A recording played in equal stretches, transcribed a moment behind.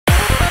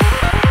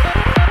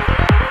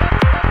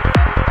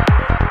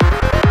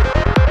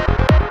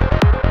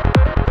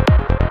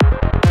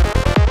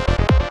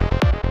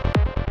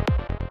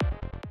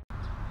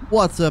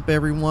What's up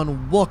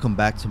everyone, welcome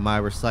back to my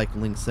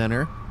recycling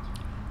center.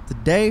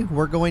 Today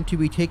we're going to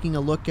be taking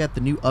a look at the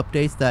new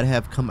updates that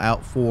have come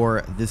out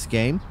for this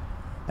game,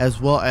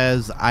 as well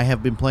as I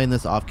have been playing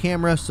this off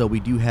camera, so we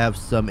do have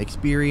some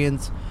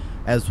experience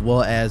as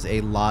well as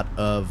a lot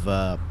of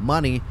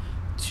money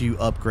to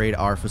upgrade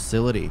our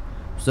facility.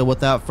 So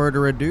without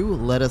further ado,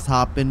 let us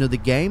hop into the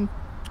game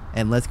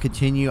and let's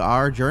continue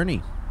our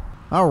journey.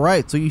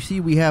 Alright, so you see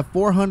we have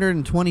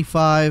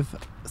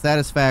 425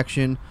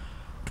 satisfaction,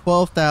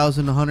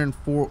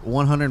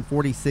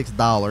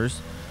 $12,146.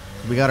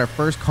 We got our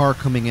first car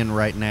coming in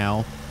right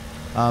now.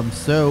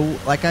 So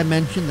like I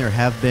mentioned, there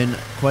have been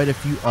quite a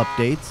few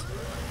updates,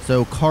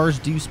 so cars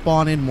do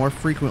spawn in more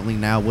frequently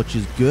now, which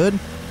is good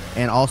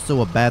and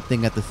also a bad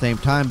thing at the same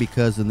time,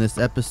 because in this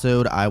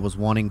episode I was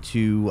wanting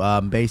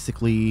to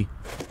basically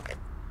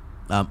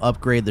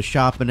upgrade the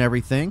shop and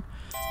everything.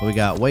 We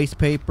got waste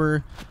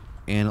paper,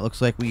 and it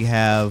looks like we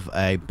have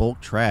a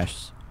bulk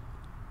trash.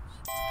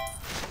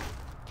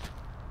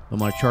 I'm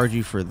going to charge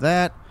you for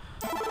that,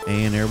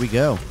 and there we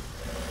go.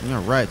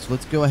 Alright, so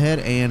let's go ahead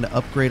and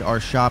upgrade our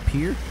shop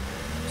here.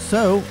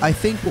 So, I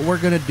think what we're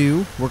going to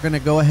do, we're going to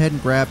go ahead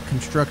and grab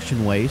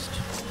construction waste.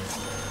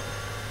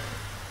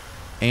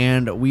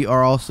 And we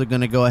are also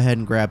going to go ahead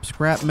and grab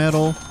scrap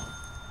metal,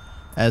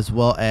 as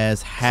well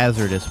as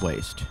hazardous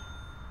waste.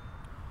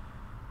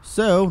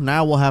 So,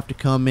 now we'll have to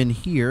come in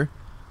here,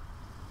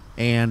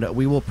 and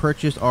we will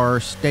purchase our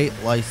state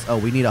license. Oh,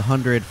 we need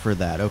 100 for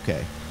that,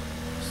 okay.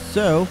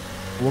 So,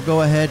 we'll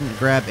go ahead and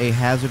grab a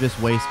hazardous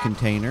waste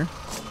container.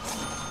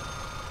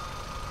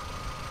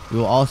 We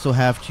will also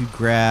have to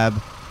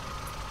grab,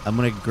 I'm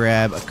going to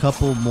grab a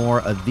couple more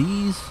of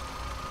these.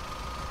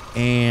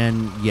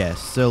 And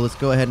yes, so let's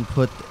go ahead and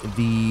put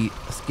the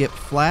skip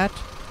flat,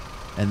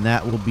 and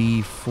that will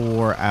be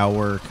for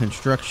our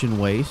construction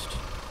waste.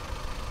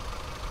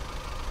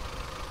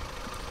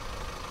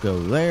 Go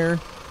there.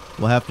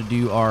 We'll have to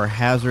do our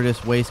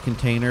hazardous waste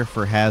container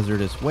for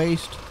hazardous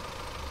waste.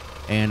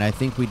 And I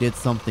think we did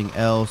something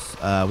else.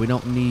 We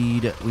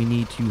need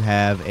to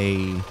have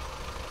a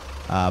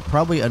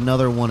probably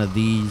another one of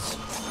these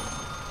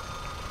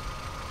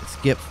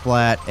skip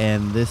flat,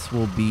 and this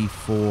will be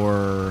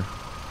for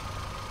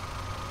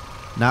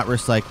not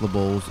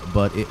recyclables,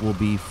 but it will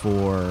be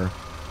for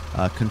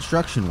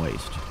construction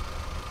waste.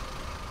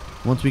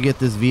 Once we get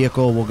this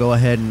vehicle, we'll go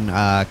ahead and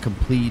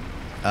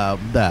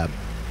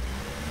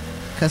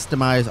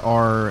customize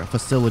our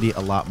facility a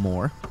lot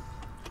more.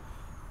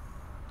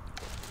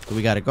 So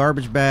we got a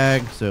garbage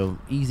bag, so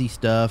easy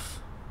stuff.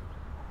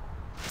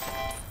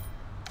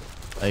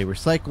 A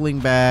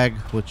recycling bag,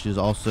 which is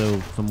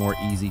also some more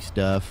easy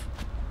stuff.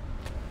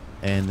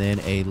 And then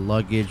a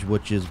luggage,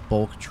 which is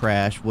bulk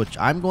trash, which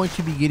I'm going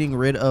to be getting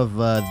rid of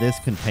this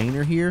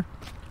container here,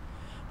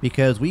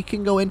 because we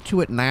can go into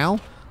it now,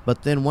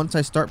 but then once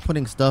I start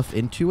putting stuff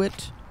into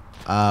it,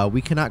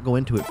 we cannot go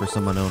into it for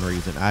some unknown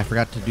reason. I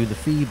forgot to do the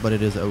fee, but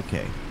it is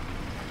okay.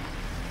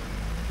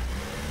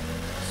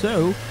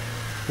 So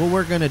what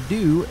we're going to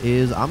do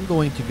is I'm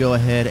going to go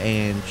ahead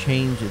and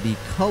change the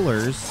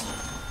colors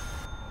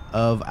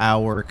of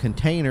our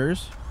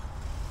containers.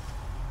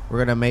 We're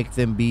going to make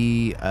them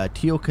be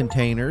teal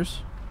containers.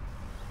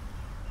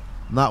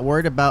 I'm not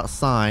worried about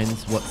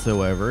signs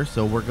whatsoever,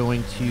 so we're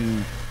going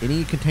to,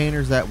 any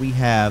containers that we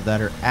have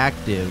that are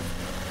active,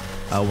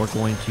 we're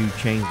going to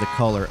change the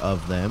color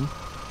of them.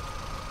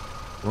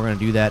 We're going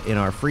to do that in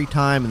our free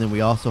time, and then we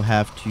also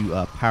have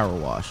to power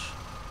wash.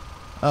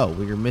 Oh,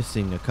 we are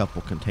missing a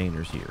couple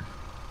containers here.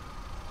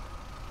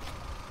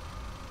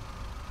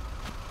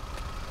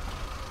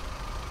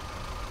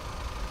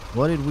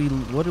 What did we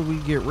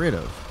get rid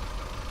of?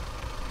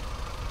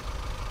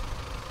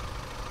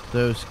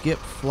 So skip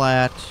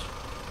flat.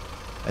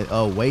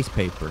 Oh, waste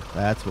paper.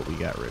 That's what we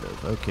got rid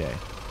of. Okay.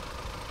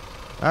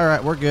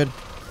 Alright, we're good.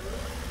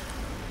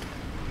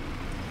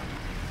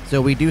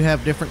 So we do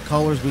have different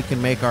colors we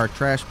can make our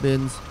trash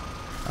bins.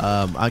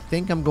 I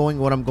think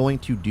what I'm going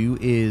to do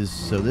is,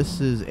 so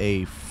this is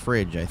a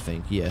fridge, I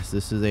think. Yes,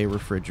 this is a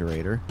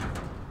refrigerator.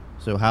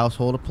 So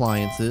household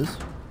appliances.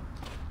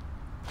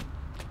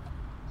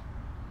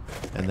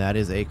 And that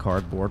is a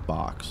cardboard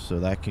box, so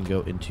that can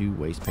go into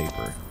waste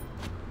paper.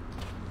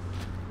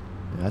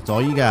 And that's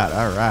all you got.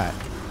 All right.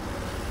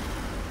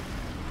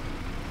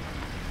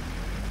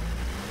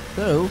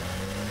 So,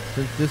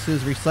 since this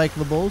is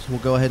recyclables, we'll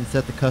go ahead and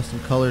set the custom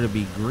color to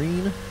be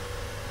green,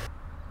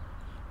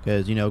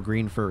 because, you know,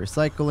 green for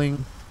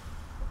recycling.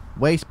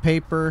 Waste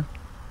paper.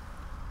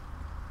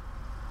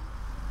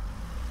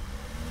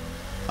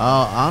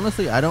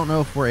 Honestly, I don't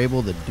know if we're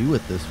able to do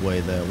it this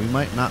way, though. We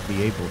might not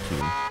be able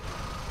to.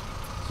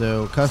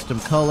 So custom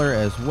color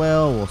as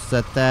well, we'll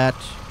set that.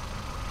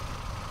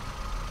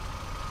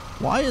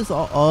 Why is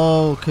all,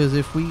 oh, because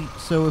if we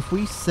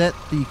set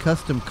the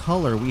custom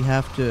color, we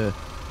have to,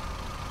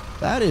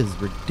 that is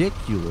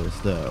ridiculous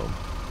though.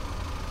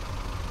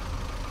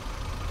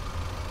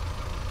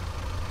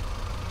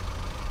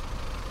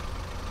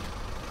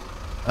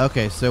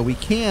 Okay, so we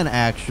can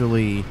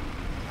actually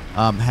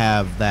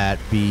have that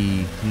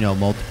be, you know,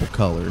 multiple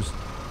colors.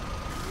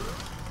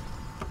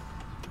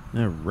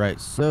 Alright,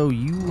 so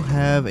you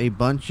have a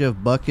bunch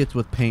of buckets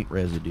with paint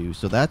residue,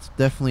 so that's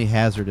definitely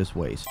hazardous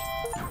waste.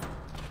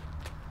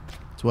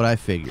 That's what I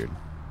figured.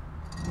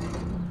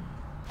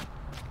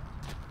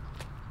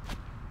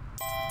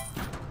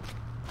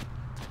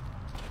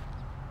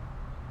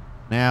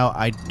 Now,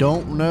 I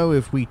don't know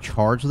if we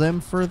charge them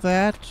for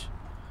that.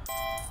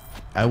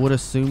 I would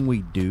assume we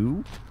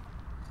do.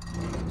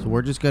 So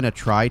we're just going to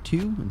try to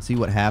and see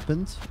what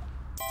happens.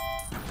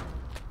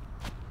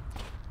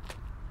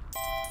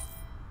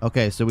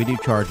 Okay, so we do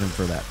charge them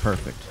for that.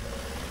 Perfect.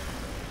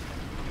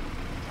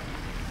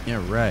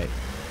 Yeah, right.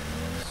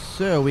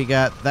 So we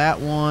got that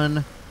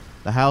one.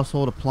 The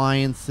household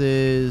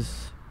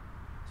appliances.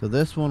 So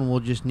this one will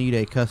just need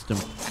a custom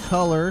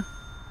color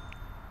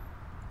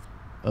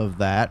of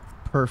that.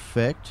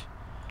 Perfect.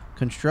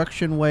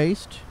 Construction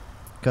waste.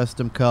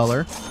 Custom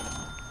color.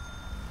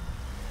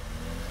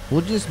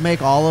 We'll just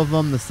make all of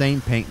them the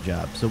same paint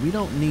job. So we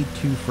don't need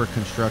two for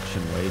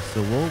construction waste.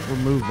 So we'll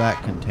remove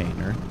that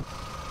container.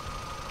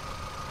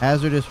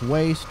 Hazardous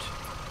waste,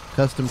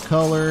 custom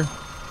color.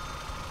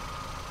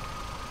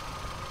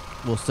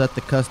 We'll set the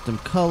custom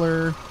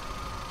color.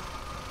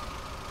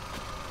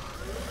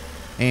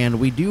 And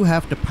we do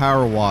have to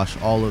power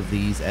wash all of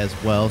these as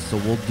well, so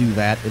we'll do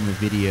that in the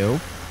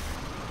video.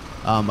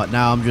 But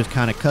now I'm just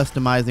kind of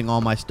customizing all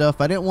my stuff.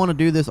 I didn't want to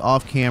do this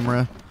off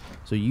camera,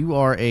 so you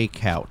are a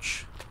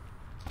couch.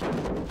 We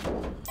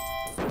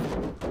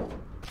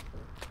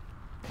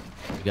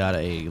got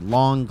a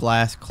long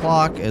glass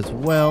clock as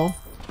well.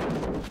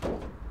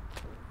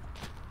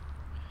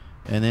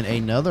 And then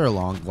another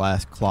long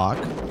glass clock.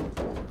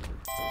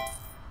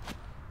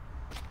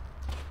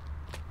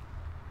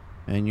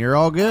 And you're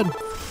all good.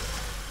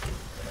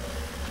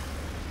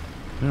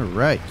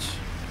 Alright.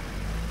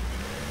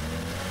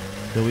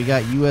 So we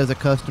got you as a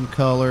custom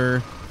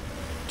color.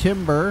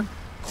 Timber.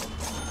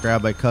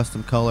 Grab a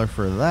custom color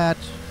for that.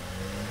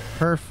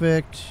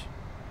 Perfect.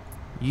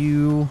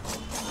 You.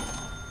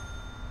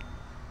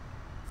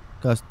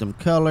 Custom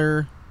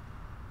color.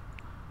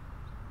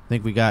 I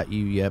think we got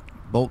you, yep.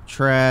 Bulk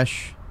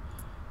trash.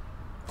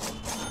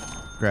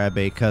 Grab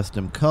a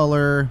custom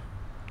color.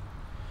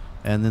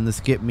 And then the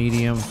skip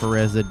medium for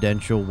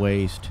residential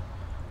waste.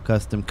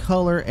 Custom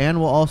color. And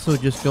we'll also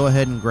just go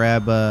ahead and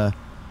grab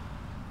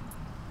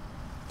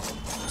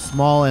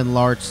small and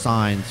large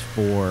signs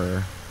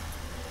for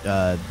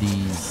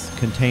these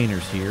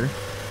containers here.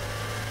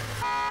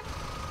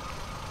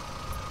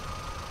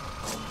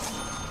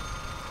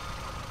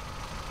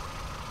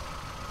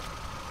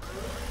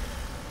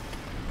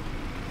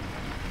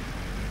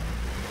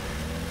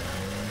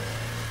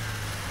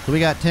 So we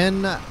got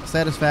 10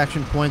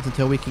 satisfaction points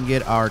until we can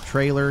get our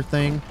trailer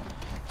thing.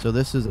 So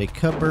this is a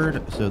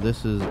cupboard. So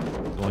this is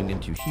going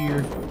into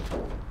here.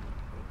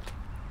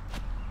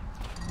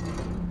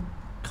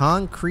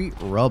 Concrete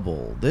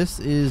rubble. This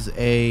is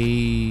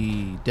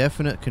a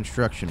definite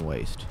construction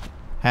waste.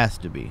 Has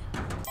to be.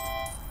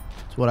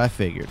 That's what I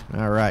figured.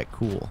 All right,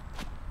 cool.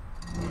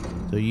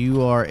 So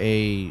you are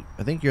a,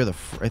 I think you're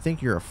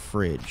a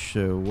fridge.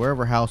 So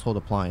wherever household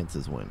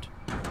appliances went.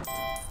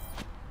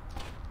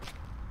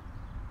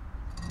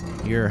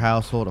 Your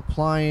household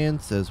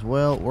appliance as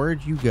well.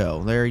 Where'd you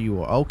go? There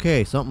you are.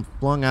 Okay, something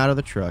flung out of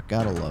the truck.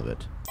 Gotta love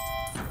it.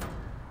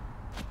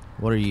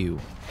 What are you?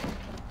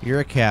 You're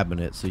a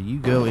cabinet, so you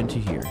go into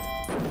here.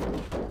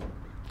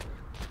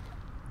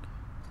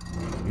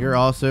 You're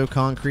also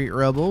concrete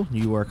rubble.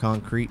 You are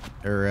concrete,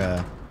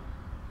 or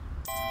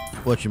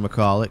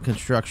whatchamacallit,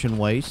 construction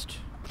waste.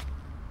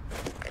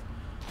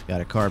 Got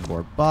a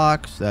cardboard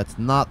box. That's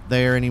not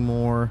there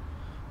anymore.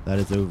 That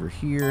is over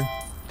here.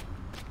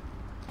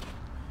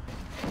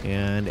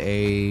 And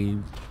a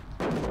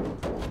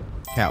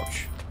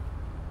couch.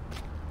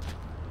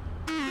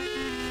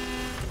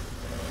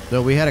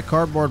 So we had a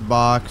cardboard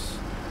box.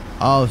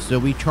 Oh, so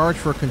we charge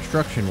for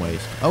construction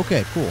waste.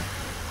 Okay, cool.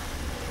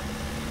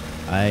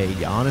 I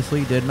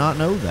honestly did not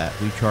know that.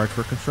 We charge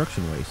for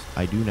construction waste.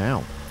 I do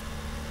now.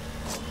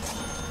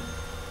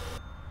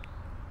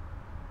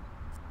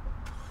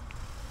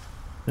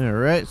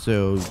 Alright,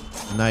 so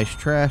nice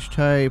trash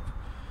type.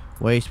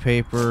 Waste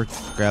paper,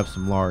 grab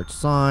some large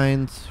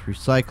signs,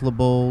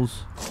 recyclables.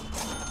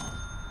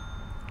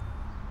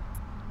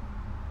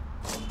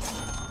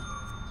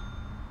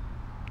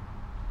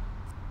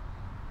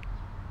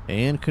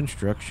 And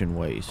construction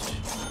waste.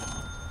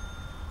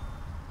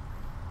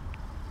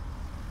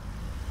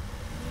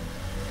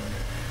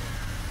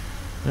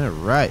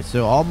 Alright,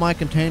 so all my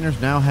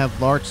containers now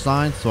have large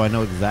signs, so I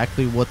know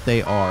exactly what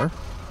they are.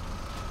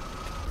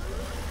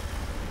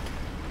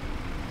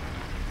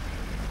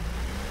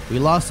 We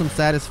lost some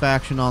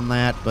satisfaction on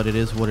that, but it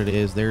is what it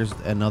is. There's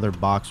another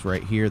box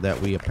right here that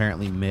we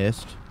apparently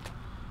missed.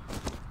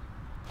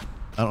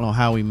 I don't know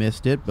how we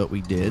missed it, but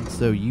we did.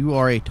 So you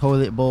are a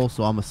toilet bowl,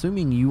 so I'm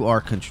assuming you are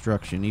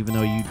construction, even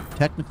though you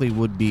technically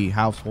would be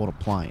household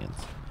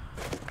appliance.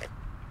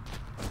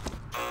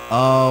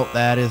 Oh,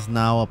 that is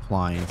now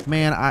appliance.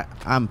 Man,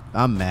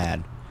 I'm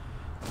mad.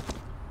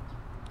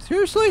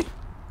 Seriously?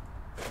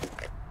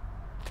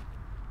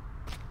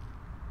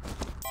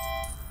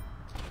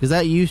 Because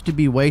that used to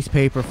be waste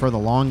paper for the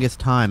longest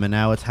time, and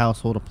now it's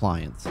household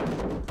appliance.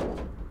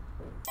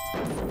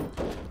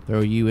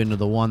 Throw you into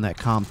the one that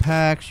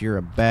compacts. You're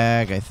a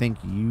bag. I think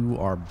you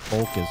are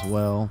bulk as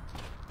well.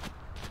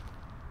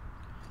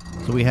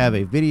 So we have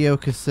a video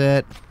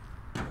cassette.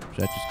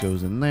 That just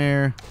goes in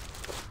there.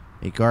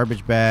 A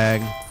garbage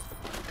bag.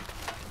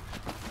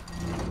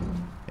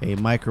 A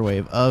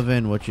microwave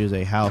oven, which is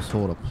a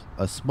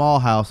small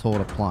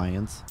household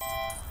appliance.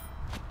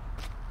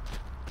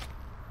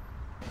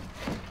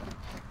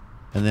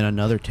 And then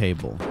another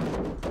table.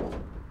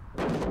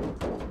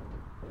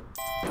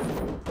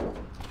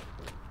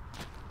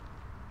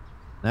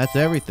 That's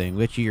everything.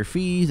 Get you your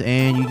fees,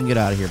 and you can get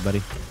out of here,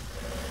 buddy.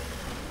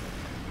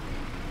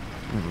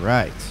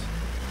 Alright.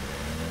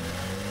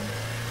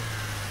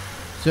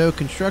 So,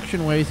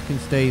 construction waste can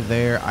stay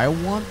there. I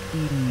want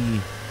the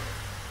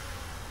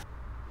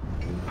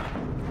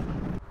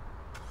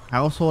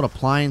household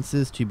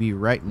appliances to be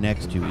right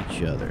next to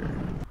each other.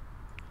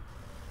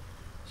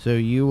 So,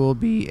 you will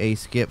be a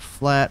skip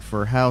flat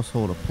for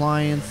household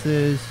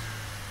appliances.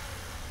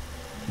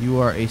 You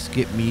are a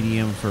skip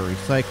medium for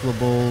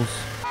recyclables.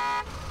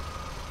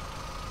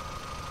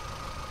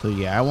 So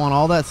yeah, I want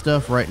all that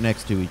stuff right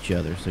next to each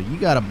other. So you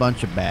got a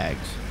bunch of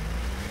bags.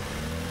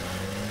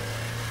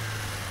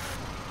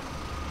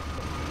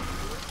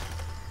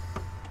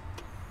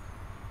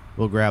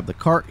 We'll grab the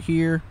cart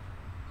here.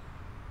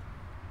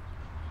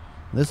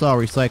 This is all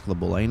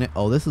recyclable, ain't it?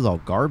 Oh, this is all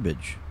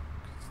garbage.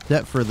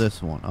 Except for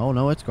this one. Oh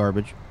no, it's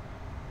garbage.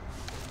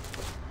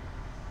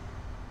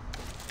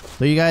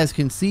 So you guys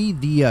can see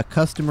the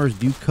customers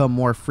do come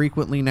more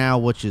frequently now,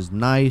 which is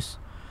nice.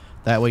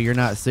 That way you're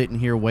not sitting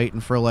here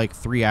waiting for like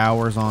 3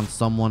 hours on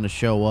someone to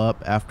show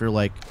up after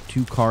like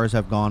 2 cars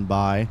have gone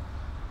by.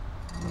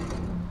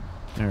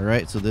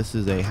 Alright, so this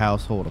is a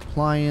household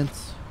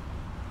appliance,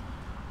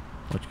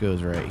 which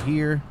goes right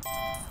here.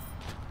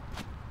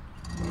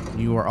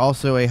 You are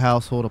also a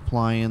household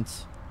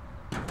appliance.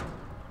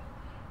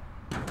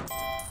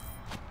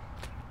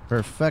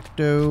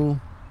 Perfecto.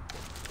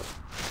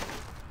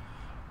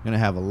 Gonna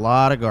have a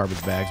lot of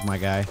garbage bags, my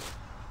guy.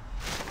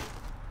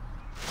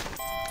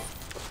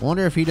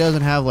 Wonder if he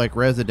doesn't have like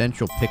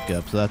residential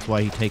pickup, so that's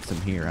why he takes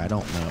them here. I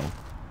don't know.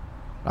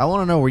 I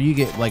want to know where you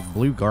get like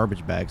blue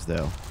garbage bags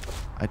though.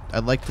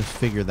 I'd like to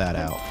figure that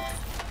out.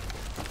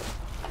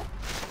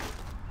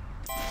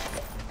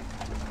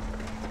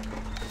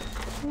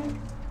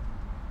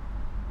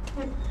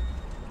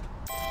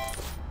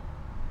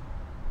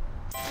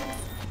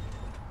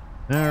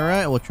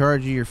 Alright, we'll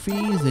charge you your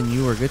fees and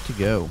you are good to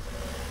go.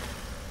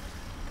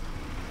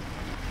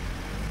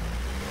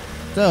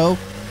 So,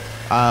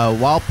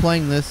 while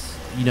playing this,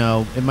 you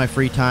know, in my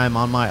free time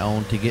on my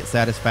own to get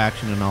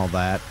satisfaction and all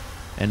that,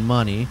 and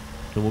money,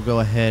 so we'll go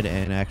ahead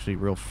and actually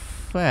real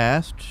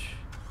fast,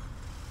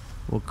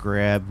 we'll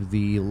grab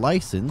the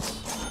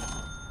license.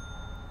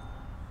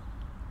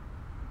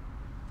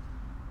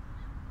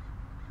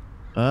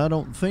 I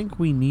don't think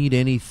we need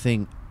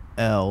anything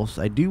else.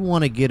 I do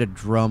want to get a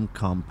drum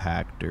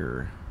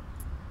compactor.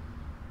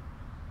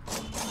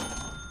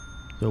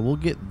 So we'll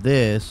get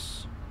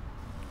this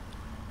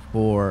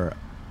for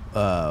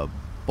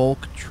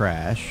bulk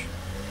trash,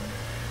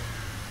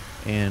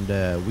 and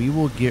we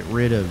will get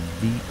rid of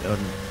the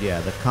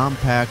the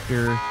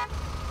compactor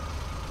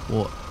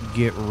we'll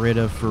get rid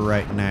of for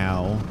right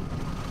now,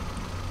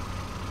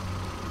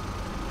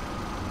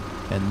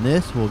 and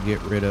this we'll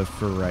get rid of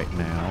for right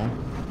now,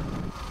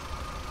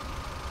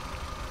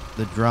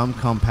 the drum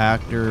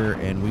compactor,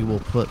 and we will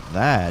put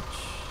that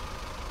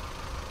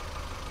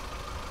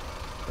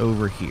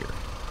over here.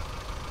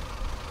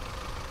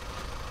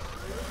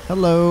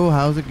 Hello,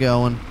 how's it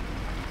going?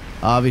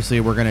 Obviously,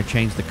 we're going to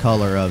change the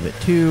color of it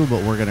too,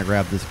 but we're going to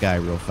grab this guy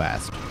real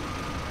fast.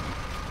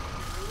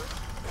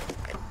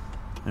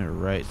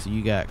 Alright, so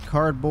you got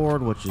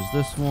cardboard, which is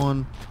this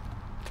one.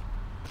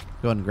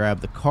 Go ahead and grab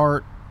the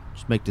cart.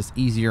 Just make this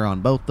easier on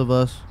both of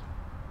us.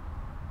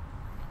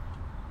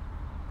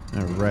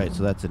 Alright,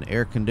 so that's an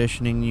air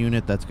conditioning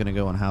unit. That's going to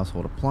go in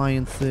household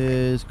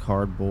appliances,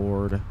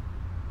 cardboard.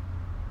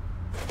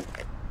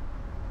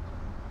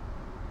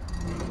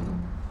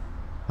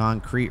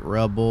 Concrete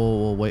rubble,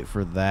 we'll wait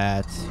for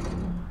that.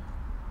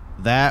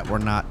 That we're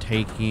not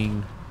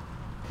taking.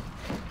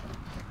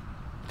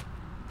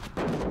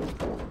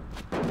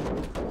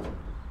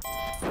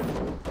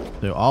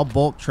 So all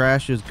bulk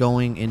trash is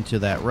going into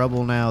that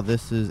rubble now.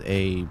 This is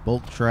a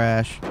bulk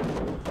trash,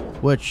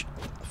 which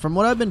from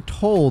what I've been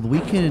told, we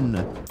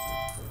can...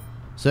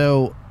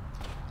 So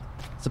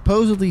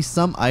supposedly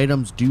some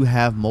items do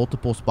have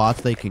multiple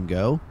spots they can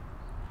go.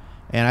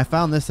 And I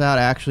found this out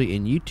actually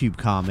in YouTube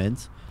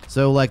comments.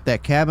 So like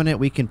that cabinet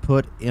we can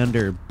put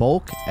under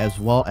bulk as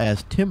well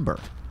as timber.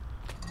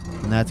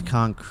 And that's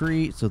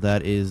concrete, so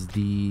that is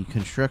the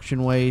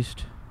construction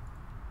waste.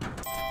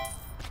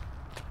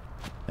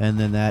 And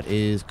then that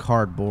is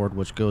cardboard,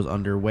 which goes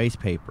under waste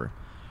paper.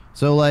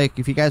 So like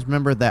if you guys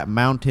remember that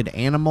mounted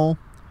animal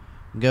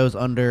goes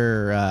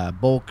under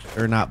bulk,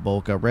 or not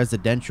bulk,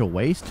 residential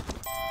waste.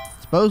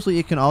 It's supposedly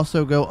it can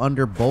also go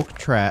under bulk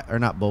trash, or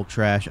not bulk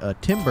trash,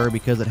 timber,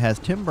 because it has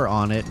timber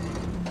on it.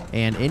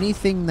 And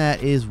anything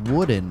that is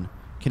wooden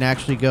can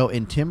actually go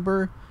in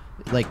timber,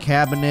 like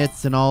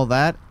cabinets and all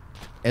that,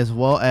 as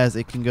well as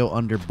it can go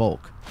under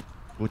bulk,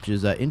 which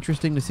is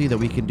interesting to see that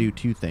we can do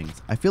two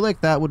things. I feel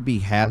like that would be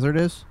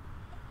hazardous,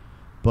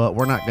 but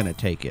we're not going to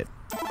take it.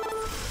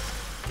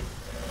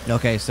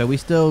 Okay, so we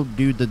still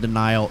do the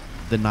deny,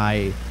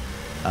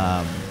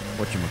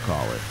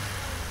 whatchamacallit.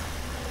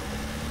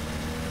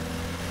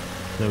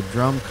 So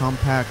drum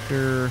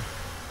compactor,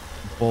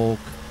 bulk,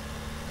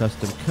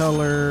 custom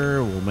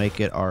color, we'll make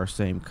it our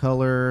same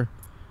color,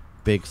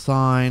 big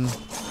sign,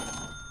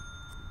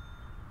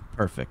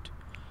 perfect.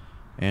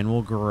 And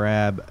we'll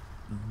grab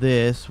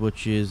this,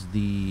 which is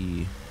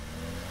the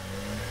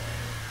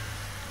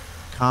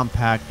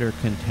compactor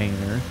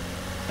container,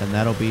 and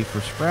that'll be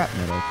for scrap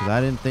metal, because I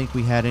didn't think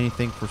we had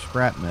anything for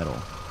scrap metal.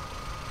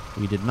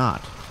 We did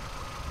not.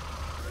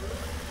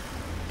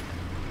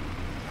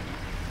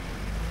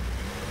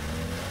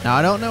 Now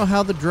I don't know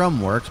how the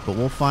drum works, but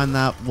we'll find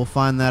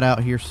that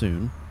out here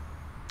soon.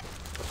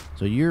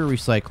 So you're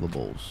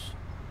recyclables.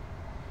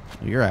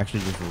 You're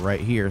actually just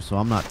right here, so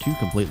I'm not too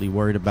completely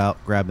worried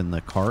about grabbing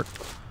the cart.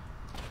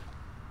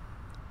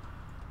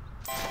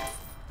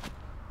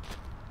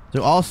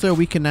 So also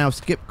we can now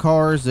skip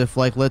cars if,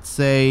 like, let's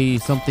say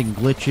something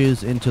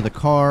glitches into the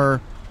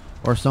car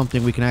or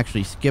something, we can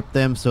actually skip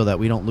them so that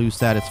we don't lose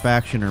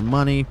satisfaction or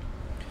money.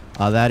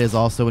 That is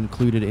also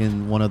included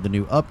in one of the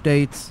new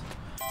updates.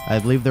 I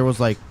believe there was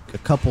like a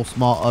couple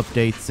small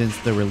updates since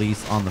the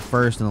release on the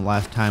 1st and the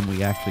last time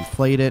we actually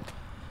played it.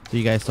 So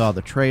you guys saw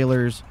the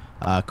trailers.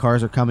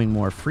 Cars are coming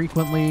more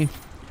frequently.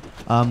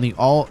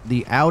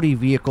 The Audi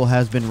vehicle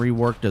has been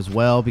reworked as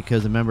well,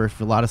 because remember, if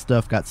a lot of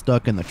stuff got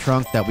stuck in the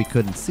trunk that we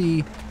couldn't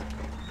see.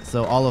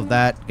 So all of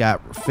that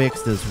got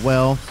fixed as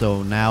well.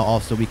 So now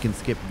also we can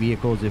skip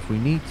vehicles if we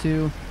need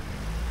to.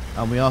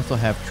 We also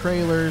have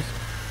trailers.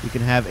 We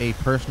can have a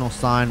personal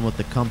sign with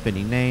the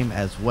company name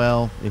as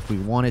well if we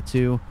wanted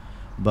to.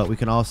 But we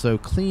can also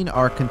clean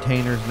our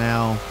containers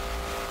now.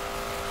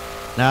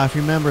 Now, if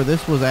you remember,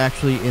 this was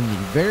actually in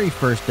the very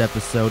first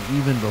episode,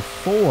 even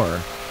before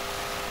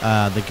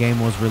the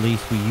game was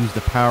released. We used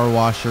the power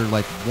washer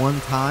like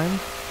one time,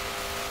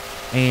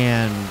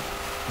 and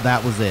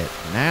that was it.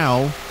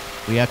 Now,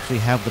 we actually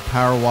have the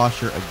power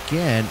washer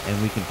again,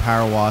 and we can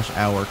power wash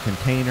our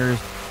containers,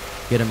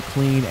 get them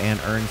clean, and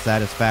earn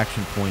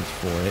satisfaction points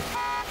for it.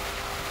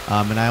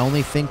 And I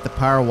only think the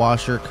power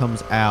washer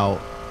comes out,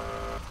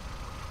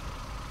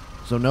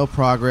 so no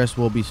progress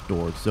will be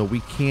stored. So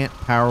we can't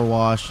power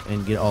wash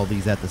and get all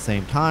these at the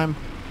same time.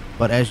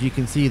 But as you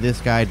can see,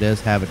 this guy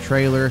does have a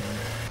trailer.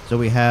 So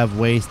we have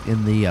waste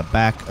in the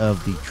back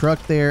of the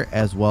truck there,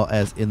 as well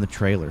as in the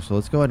trailer. So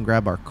let's go ahead and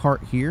grab our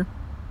cart here.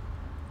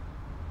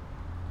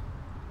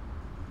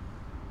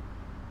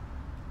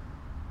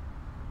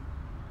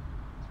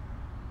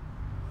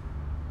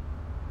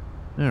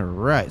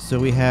 Alright, so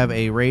we have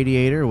a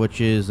radiator,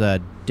 which is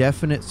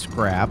definite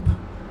scrap.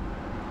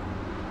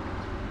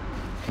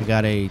 We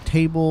got a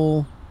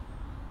table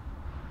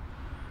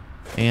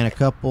and a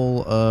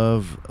couple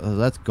of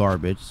that's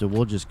garbage, so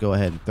we'll just go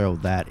ahead and throw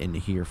that into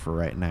here for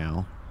right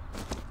now.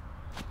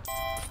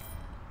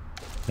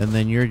 And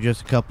then you're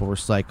just a couple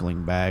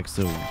recycling bags,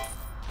 so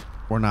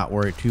we're not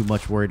too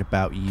much worried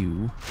about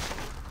you.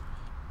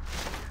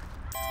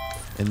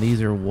 And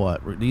these are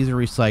what? These are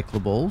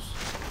recyclables.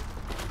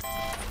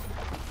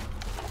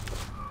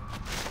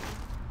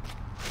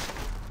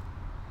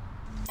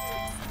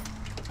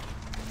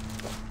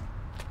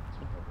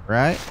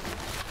 Right,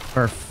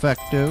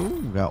 perfecto.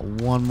 We got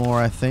one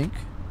more, I think.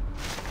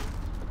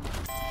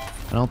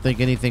 I don't think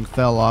anything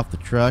fell off the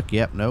truck.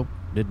 Yep, nope,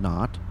 did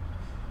not.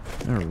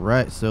 All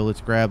right, so let's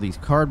grab these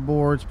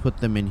cardboards, put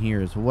them in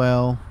here as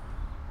well.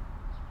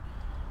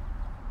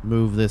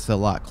 Move this a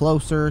lot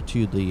closer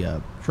to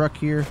the truck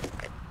here.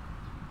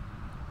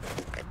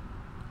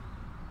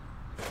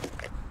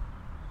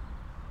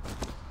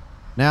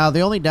 Now,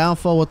 the only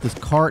downfall with this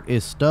cart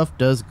is stuff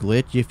does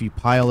glitch if you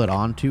pile it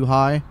on too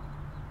high.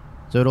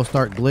 So it'll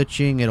start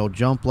glitching, it'll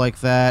jump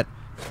like that,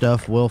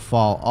 stuff will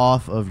fall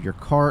off of your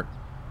cart.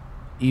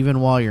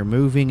 Even while you're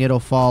moving, it'll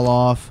fall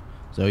off.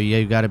 So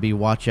you gotta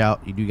watch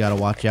out. You do gotta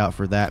watch out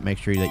for that. Make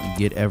sure that you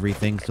get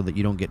everything so that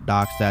you don't get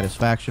docked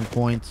satisfaction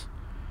points.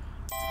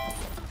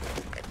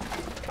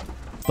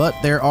 But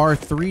there are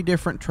 3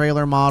 different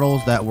trailer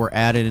models that were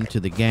added into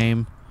the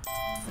game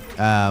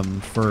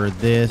for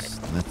this.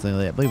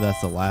 I believe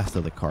that's the last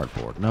of the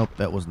cardboard. Nope,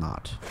 that was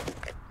not.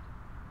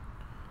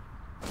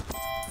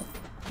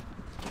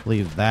 I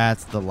believe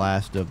that's the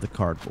last of the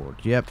cardboard.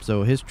 Yep,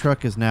 so his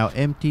truck is now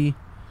empty.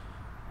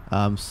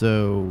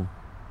 So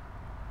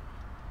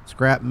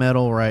scrap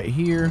metal right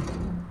here.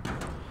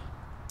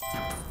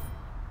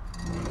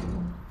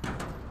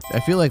 I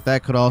feel like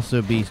that could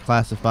also be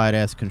classified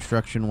as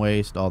construction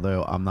waste,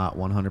 although I'm not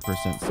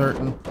 100%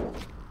 certain.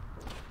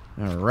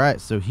 Alright,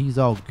 so he's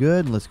all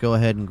good. Let's go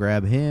ahead and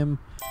grab him,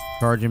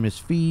 charge him his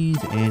fees,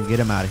 and get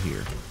him out of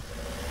here.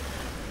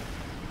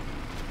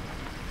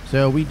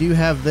 So we do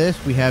have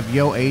this. We have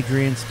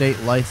YoAdrian state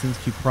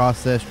license to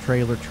process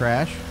trailer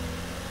trash,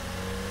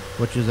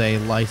 which is a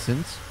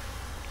license.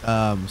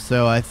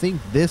 So I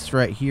think this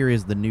right here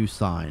is the new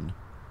sign.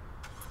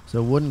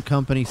 So wooden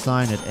company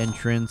sign at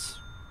entrance.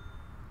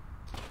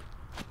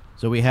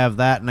 So we have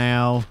that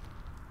now,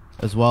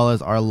 as well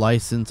as our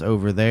license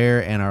over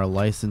there and our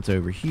license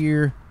over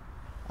here.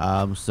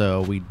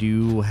 So we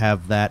do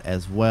have that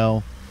as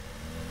well.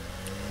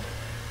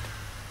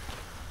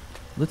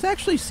 Let's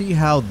actually see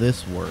how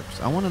this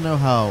works. I want to know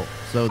how.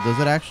 So does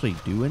it actually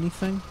do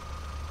anything?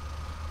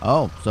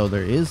 Oh, so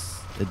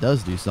it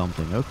does do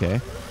something.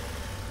 Okay.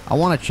 I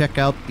want to check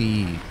out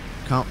the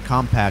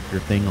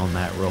compactor thing on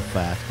that real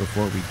fast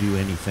before we do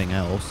anything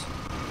else.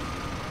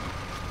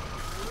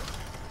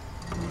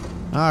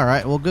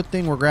 Alright, well, good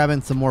thing we're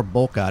grabbing some more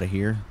bulk out of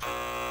here.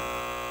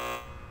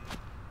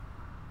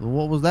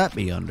 What was that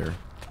be under?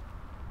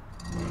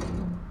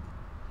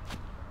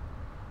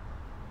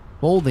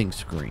 Folding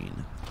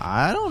screen.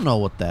 I don't know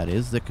what that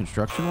is. The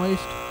construction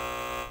waste?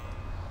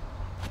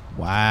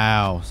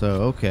 Wow.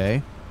 So,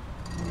 okay.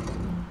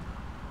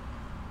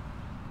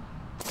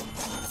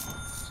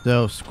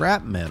 So,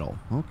 scrap metal.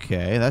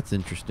 Okay, that's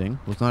interesting.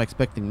 Was not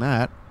expecting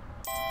that.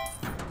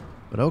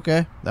 But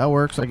okay, that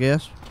works, I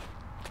guess.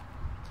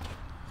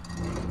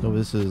 So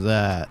this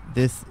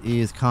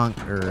is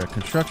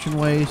construction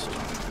waste.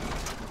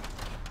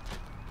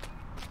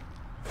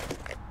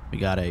 We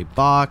got a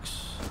box,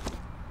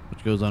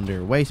 which goes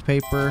under waste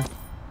paper.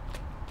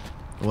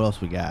 What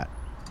else we got?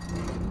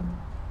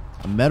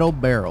 A metal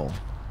barrel.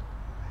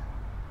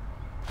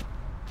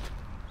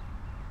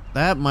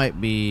 That might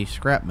be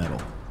scrap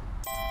metal.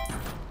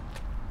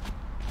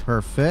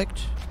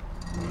 Perfect.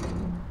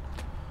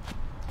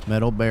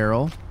 Metal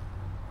barrel.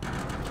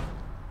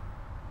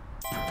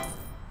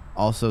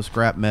 Also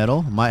scrap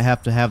metal. Might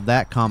have to have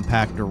that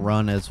compactor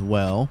run as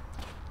well.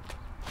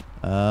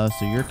 So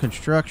your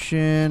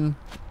construction.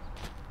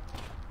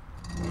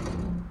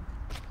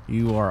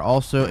 You are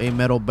also a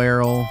metal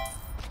barrel.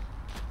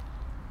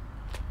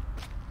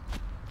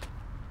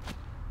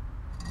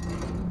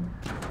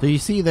 So you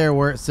see there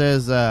where it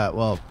says,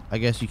 well, I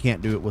guess you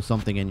can't do it with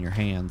something in your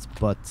hands,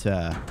 but,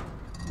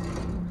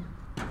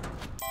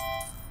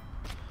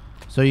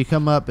 so you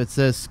come up, it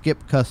says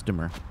skip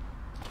customer.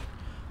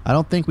 I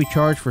don't think we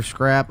charge for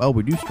scrap. Oh,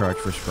 we do charge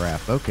for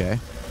scrap. Okay.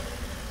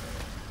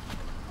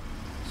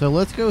 So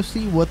let's go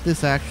see what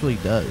this actually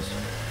does.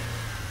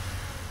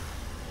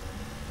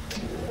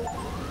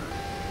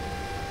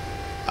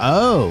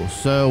 Oh,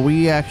 so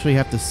we actually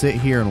have to sit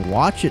here and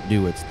watch it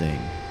do its thing.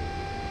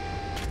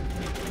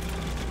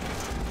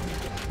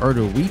 Or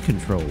do we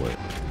control it?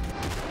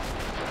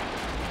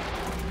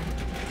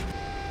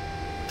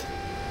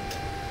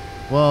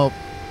 Well,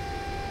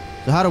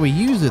 so how do we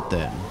use it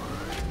then?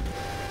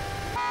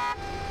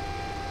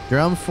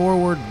 Drum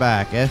forward,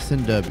 back, S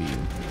and W.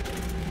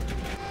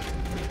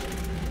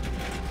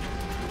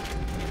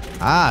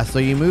 Ah, so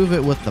you move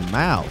it with the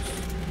mouse.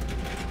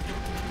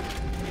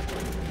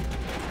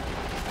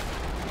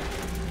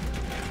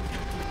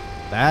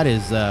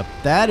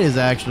 That is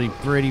actually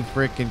pretty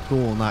freaking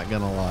cool, not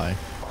gonna lie.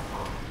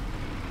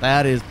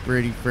 That is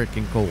pretty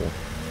freaking cool.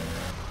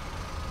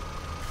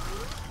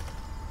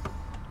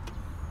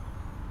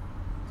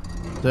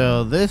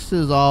 So this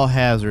is all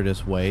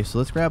hazardous waste. So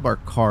let's grab our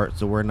cart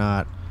so we're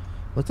not...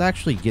 Let's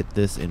actually get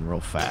this in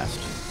real fast.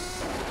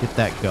 Get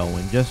that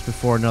going just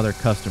before another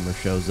customer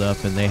shows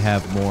up and they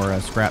have more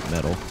scrap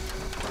metal.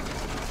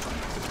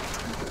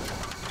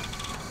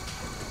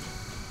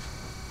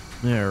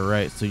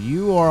 Alright, so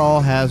you are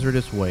all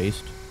hazardous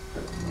waste.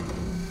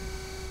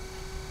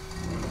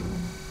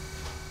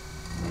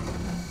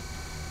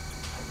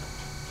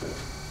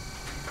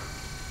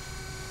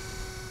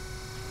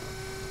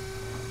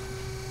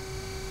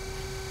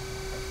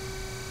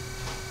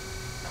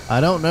 I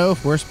don't know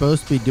if we're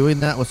supposed to be doing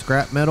that with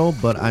scrap metal,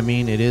 but I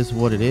mean, it is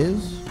what it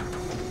is.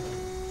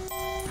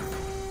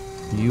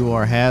 You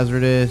are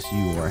hazardous.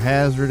 You are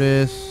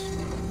hazardous.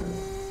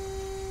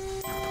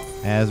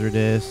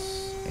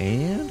 Hazardous.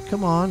 And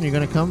come on, you're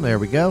going to come. There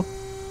we go.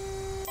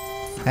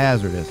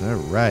 Hazardous. All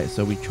right.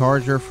 So we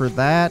charge her for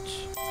that.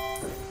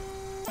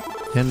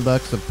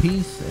 $10 a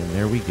piece. And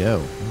there we go.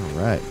 All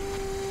right.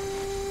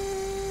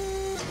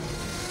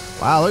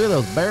 Wow, look at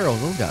those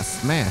barrels. Those got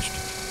smashed.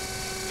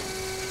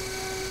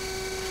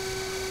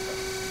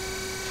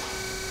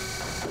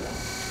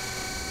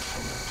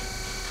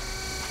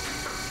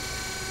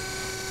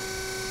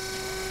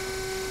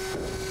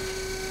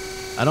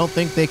 I don't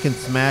think they can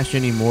smash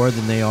any more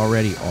than they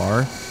already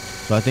are.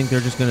 So I think they're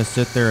just going to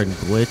sit there and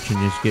glitch and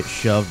just get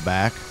shoved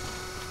back.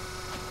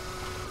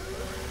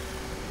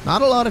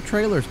 Not a lot of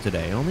trailers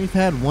today. Only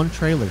had one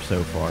trailer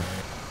so far.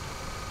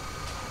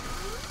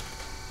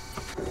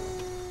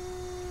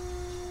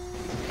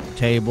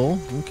 Table.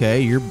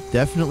 Okay, you're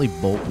definitely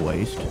bulk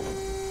waste.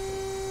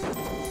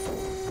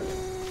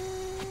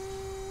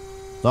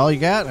 That's all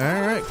you got?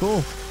 Alright,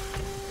 cool.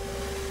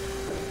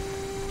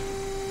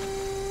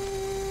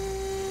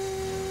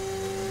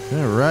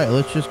 Alright,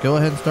 let's just go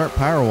ahead and start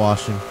power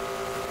washing.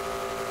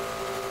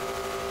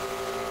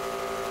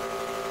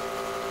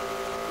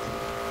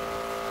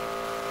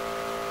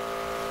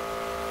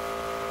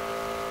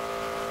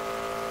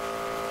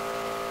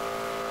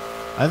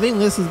 I think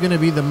this is going to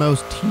be the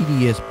most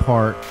tedious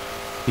part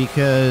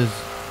because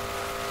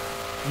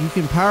you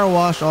can power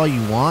wash all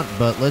you want,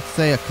 but let's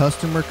say a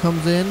customer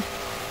comes in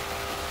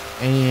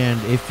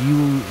and if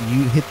you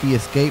hit the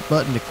escape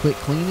button to quit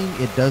cleaning,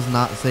 it does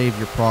not save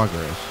your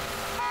progress.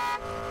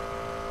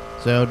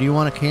 So do you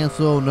want to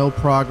cancel? No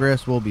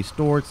progress will be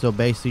stored. So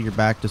basically you're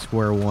back to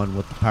square one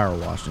with the power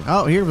washing.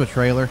 Oh, here's a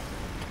trailer.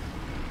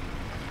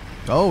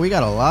 Oh, we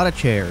got a lot of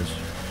chairs.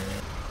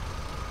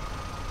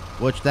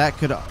 Which that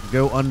could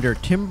go under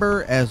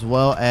timber as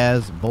well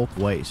as bulk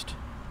waste.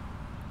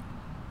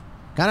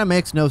 Kind of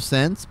makes no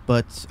sense,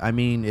 but I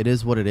mean, it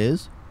is what it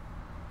is.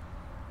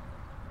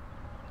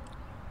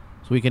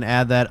 So we can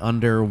add that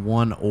under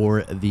one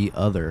or the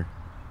other.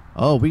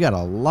 Oh, we got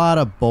a lot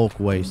of bulk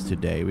waste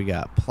today. We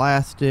got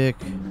plastic,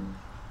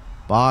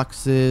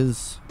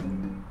 boxes.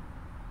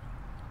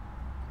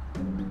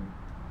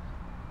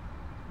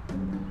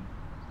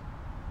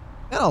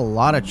 Got a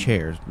lot of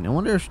chairs. I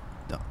wonder if,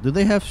 do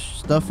they have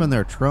stuff in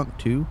their trunk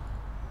too?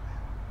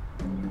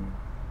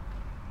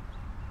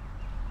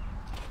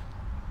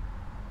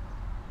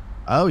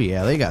 Oh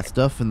yeah, they got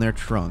stuff in their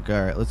trunk.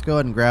 Alright, let's go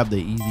ahead and grab the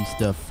easy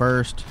stuff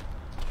first.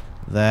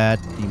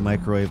 That, the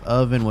microwave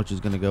oven, which is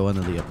going to go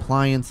into the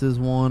appliances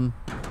one.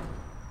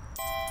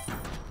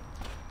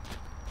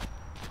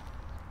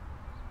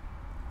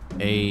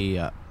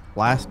 A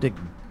plastic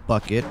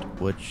bucket,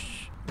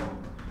 which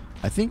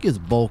I think is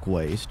bulk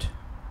waste.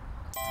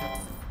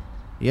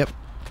 Yep.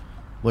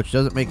 Which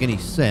doesn't make any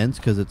sense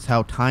because it's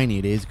how tiny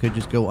it is. It could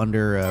just go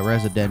under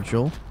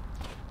residential.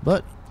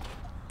 But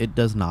it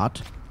does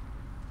not.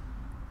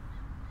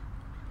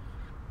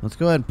 Let's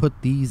go ahead and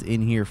put these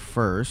in here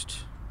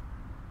first.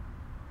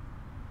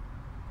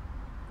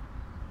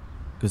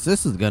 Because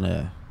this is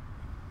gonna...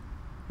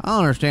 I don't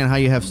understand how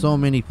you have so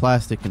many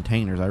plastic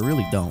containers. I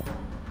really don't.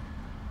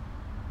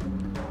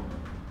 And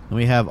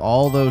we have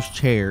all those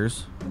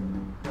chairs.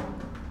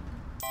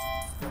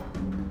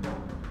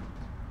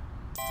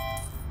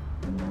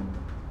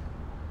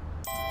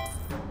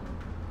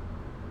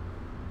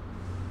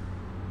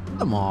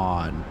 Come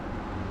on.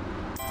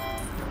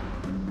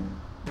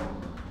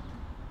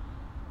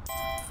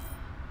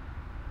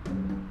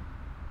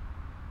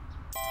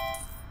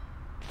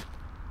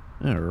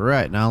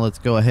 Alright, now let's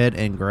go ahead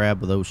and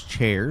grab those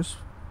chairs.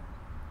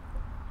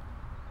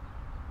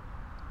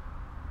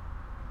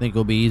 I think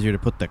it'll be easier to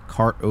put the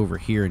cart over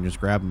here and just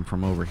grab them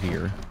from over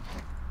here.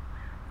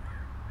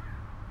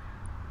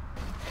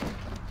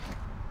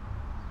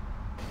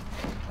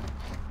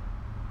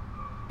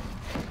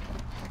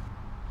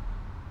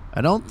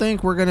 I don't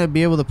think we're going to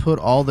be able to put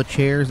all the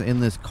chairs in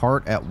this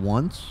cart at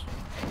once.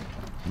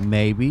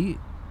 Maybe,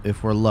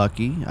 if we're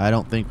lucky. I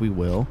don't think we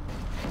will.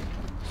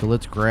 So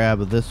let's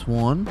grab this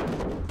one.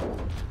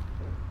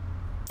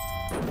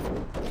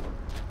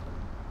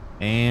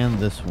 And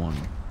this one.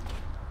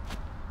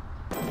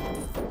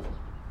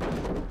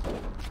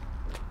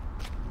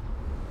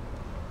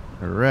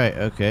 Alright,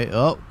 okay.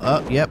 Oh,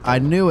 yep, I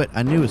knew it.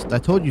 I knew it. I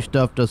told you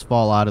stuff does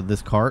fall out of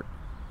this cart.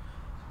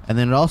 And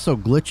then it also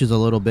glitches a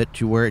little bit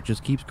to where it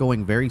just keeps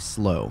going very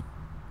slow.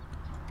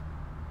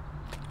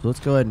 So let's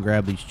go ahead and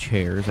grab these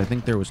chairs. I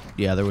think there was,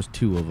 yeah, there was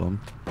 2 of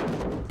them.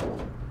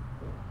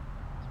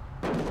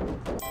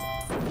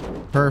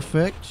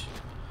 Perfect.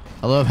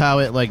 I love how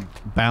it like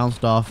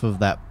bounced off of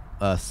that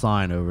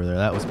sign over there.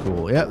 That was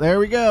cool. Yep, there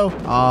we go.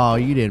 Oh,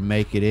 you didn't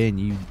make it in.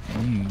 You.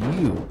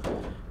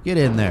 Get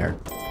in there.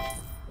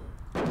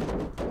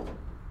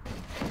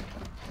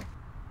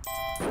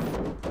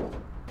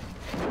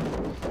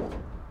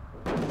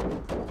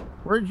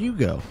 Where'd you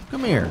go?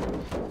 Come here.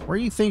 Where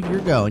do you think you're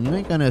going? You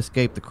ain't gonna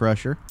escape the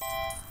crusher.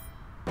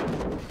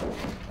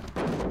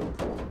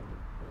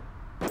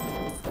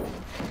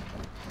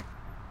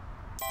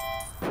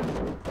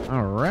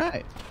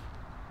 Alright.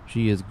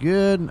 She is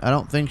good. I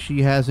don't think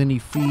she has any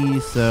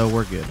fees, so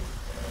we're good.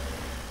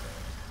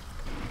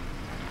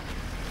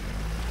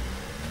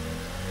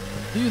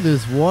 Let's do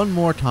this one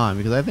more time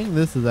because I think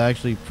this is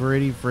actually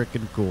pretty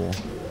freaking cool.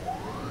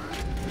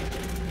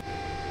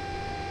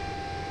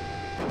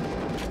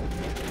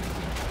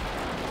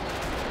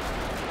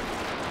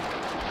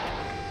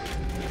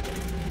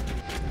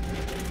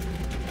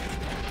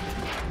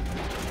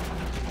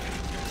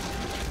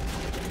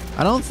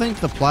 I don't think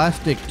the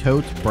plastic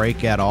totes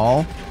break at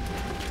all.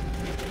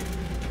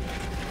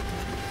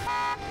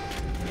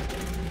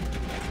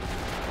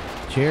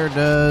 Chair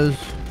does.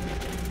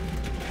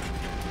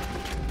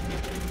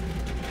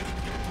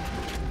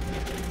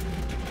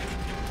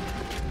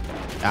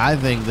 I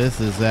think this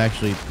is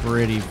actually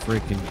pretty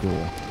freaking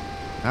cool.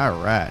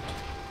 All right.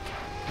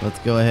 Let's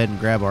go ahead and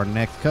grab our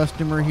next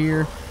customer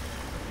here.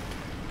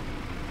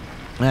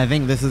 And I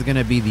think this is going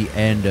to be the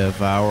end of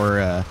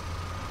our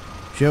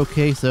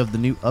showcase of the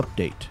new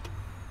update.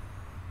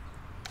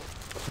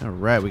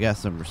 Alright, we got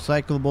some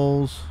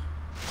recyclables.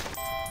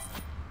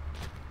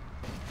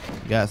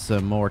 We got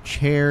some more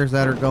chairs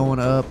that are going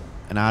up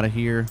and out of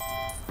here.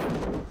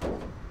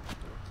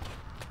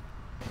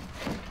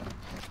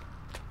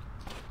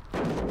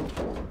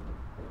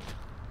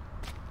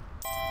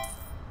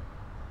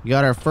 We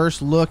got our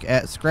first look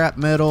at scrap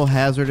metal,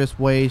 hazardous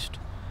waste,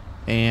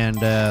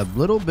 and a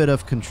little bit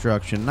of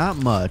construction. Not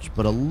much,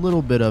 but a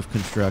little bit of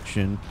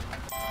construction.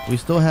 We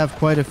still have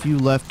quite a few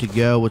left to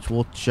go, which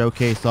we'll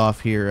showcase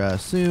off here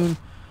soon.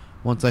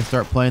 Once I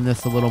start playing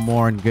this a little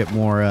more and get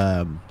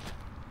more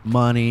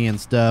money and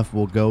stuff,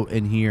 we'll go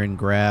in here and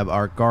grab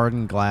our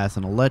garden, glass,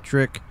 and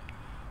electric,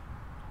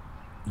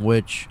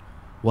 which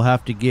we'll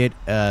have to get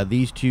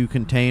these 2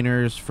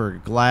 containers for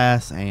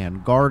glass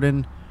and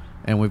garden.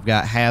 And we've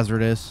got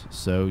hazardous,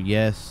 so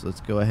yes, let's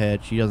go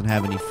ahead. She doesn't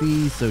have any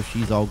fees, so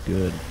she's all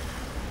good.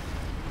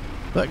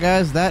 But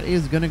guys, that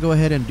is going to go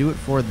ahead and do it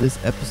for this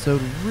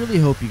episode. Really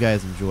hope you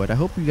guys enjoyed. I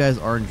hope you guys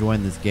are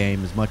enjoying this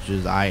game as much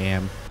as I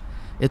am.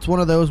 It's one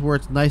of those where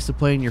it's nice to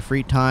play in your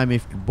free time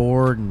if you're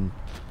bored, and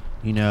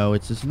you know,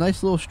 it's just a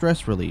nice little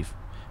stress relief.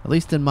 At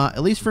least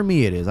for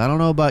me it is. I don't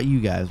know about you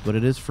guys, but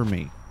it is for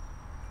me.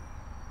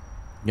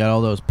 Got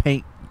all those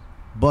paint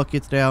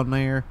buckets down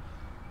there.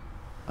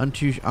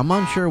 I'm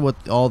unsure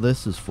what all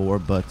this is for,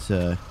 but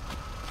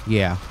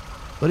yeah.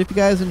 But if you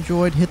guys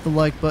enjoyed, hit the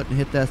like button,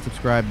 hit that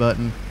subscribe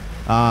button.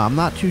 I'm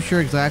not too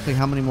sure exactly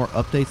how many more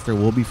updates there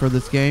will be for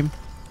this game,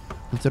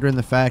 considering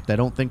the fact I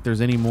don't think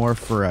there's any more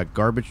for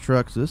garbage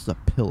trucks. So this is a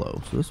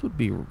pillow, so this would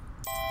be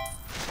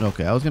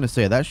okay. I was gonna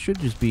say that should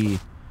just be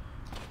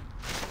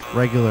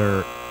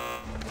regular.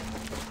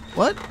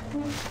 What?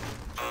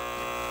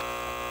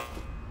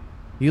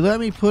 You let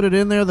me put it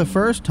in there the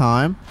first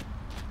time.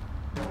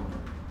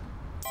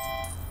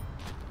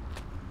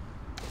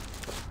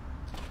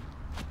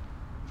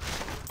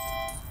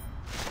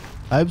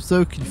 I'm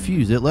so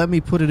confused. It let me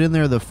put it in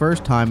there the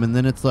first time, and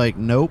then it's like,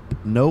 nope,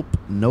 nope,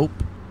 nope.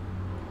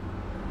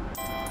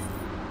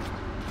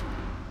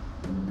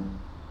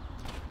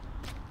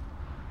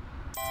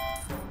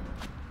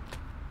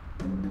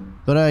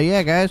 But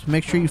yeah, guys,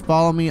 make sure you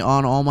follow me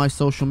on all my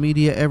social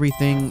media.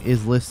 Everything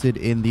is listed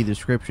in the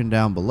description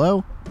down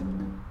below,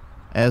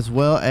 as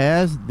well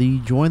as the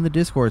join the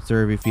Discord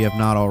server if you have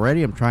not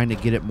already. I'm trying to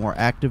get it more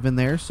active in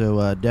there,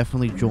 so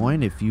definitely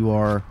join if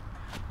you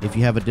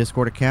have a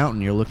Discord account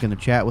and you're looking to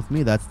chat with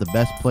me. That's the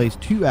best place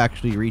to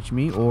actually reach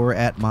me, or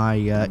at my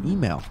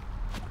email.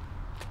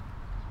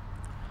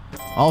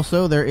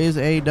 Also, there is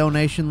a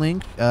donation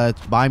link.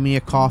 It's buy me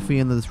a coffee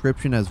in the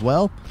description as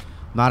well.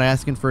 Not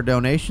asking for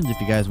donations. If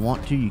you guys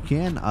want to, you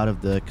can, out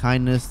of the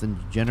kindness and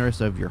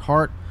generous of your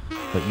heart,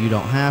 but you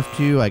don't have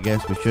to. I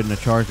guess we shouldn't have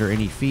charged her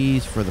any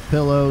fees for the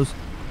pillows,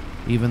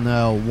 even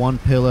though 1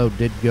 pillow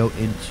did go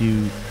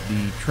into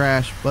the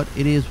trash, but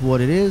it is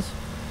what it is.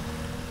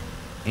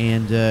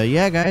 And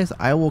yeah, guys,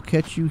 I will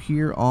catch you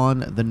here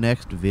on the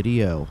next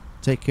video.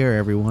 Take care,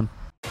 everyone.